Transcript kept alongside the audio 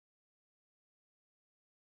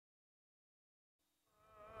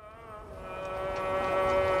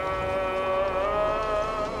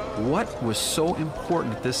What was so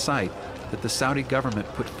important at this site that the Saudi government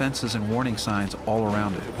put fences and warning signs all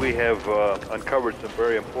around it? We have uncovered some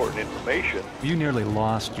very important information. You nearly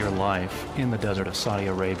lost your life in the desert of Saudi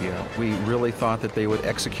Arabia. We really thought that they would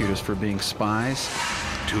execute us for being spies.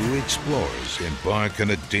 Two explorers embark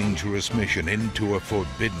on a dangerous mission into a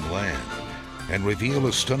forbidden land and reveal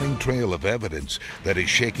a stunning trail of evidence that is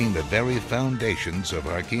shaking the very foundations of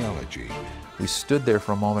archaeology. We stood there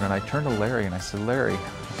for a moment, and I turned to Larry and I said, Larry,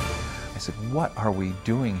 I said, what are we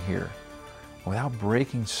doing here? Without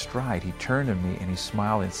breaking stride, he turned to me and he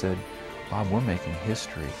smiled and said, Bob, we're making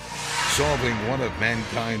history. Solving one of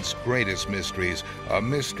mankind's greatest mysteries, a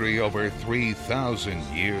mystery over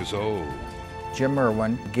 3,000 years old. Jim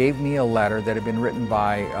Irwin gave me a letter that had been written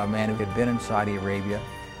by a man who had been in Saudi Arabia,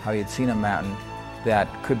 how he had seen a mountain that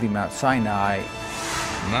could be Mount Sinai.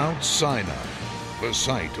 Mount Sinai, the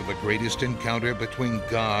site of the greatest encounter between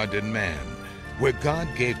God and man, where God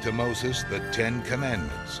gave to Moses the 10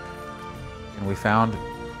 Commandments. And we found,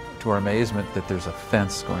 to our amazement, that there's a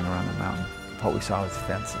fence going around the mountain. What we saw was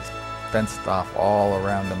fences, fenced off all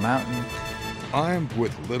around the mountain. Armed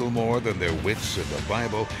with little more than their wits and the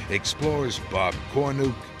Bible, explorers Bob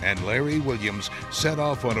Cornuke and Larry Williams set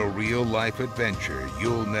off on a real-life adventure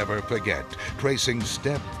you'll never forget, tracing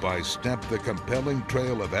step by step the compelling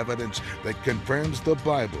trail of evidence that confirms the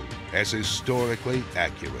Bible as historically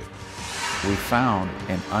accurate. We found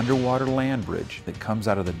an underwater land bridge that comes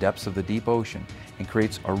out of the depths of the deep ocean and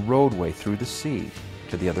creates a roadway through the sea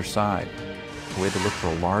to the other side. We had to look for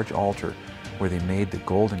a large altar where they made the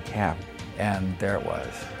golden calf. And there it was,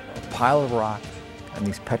 a pile of rocks and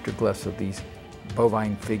these petroglyphs of these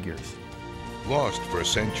bovine figures. Lost for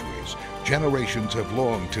centuries, generations have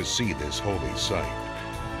longed to see this holy site.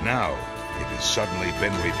 Now, it has suddenly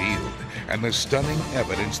been revealed, and the stunning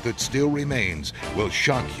evidence that still remains will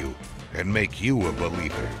shock you and make you a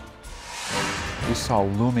believer. We saw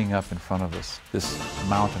looming up in front of us this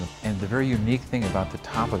mountain, and the very unique thing about the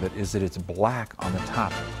top of it is that it's black on the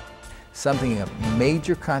top. Something of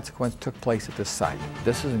major consequence took place at this site.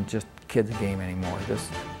 This isn't just a kid's game anymore. This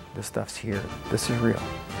stuff's here. This is real.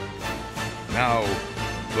 Now,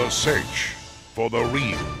 the search for the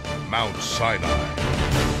real Mount Sinai.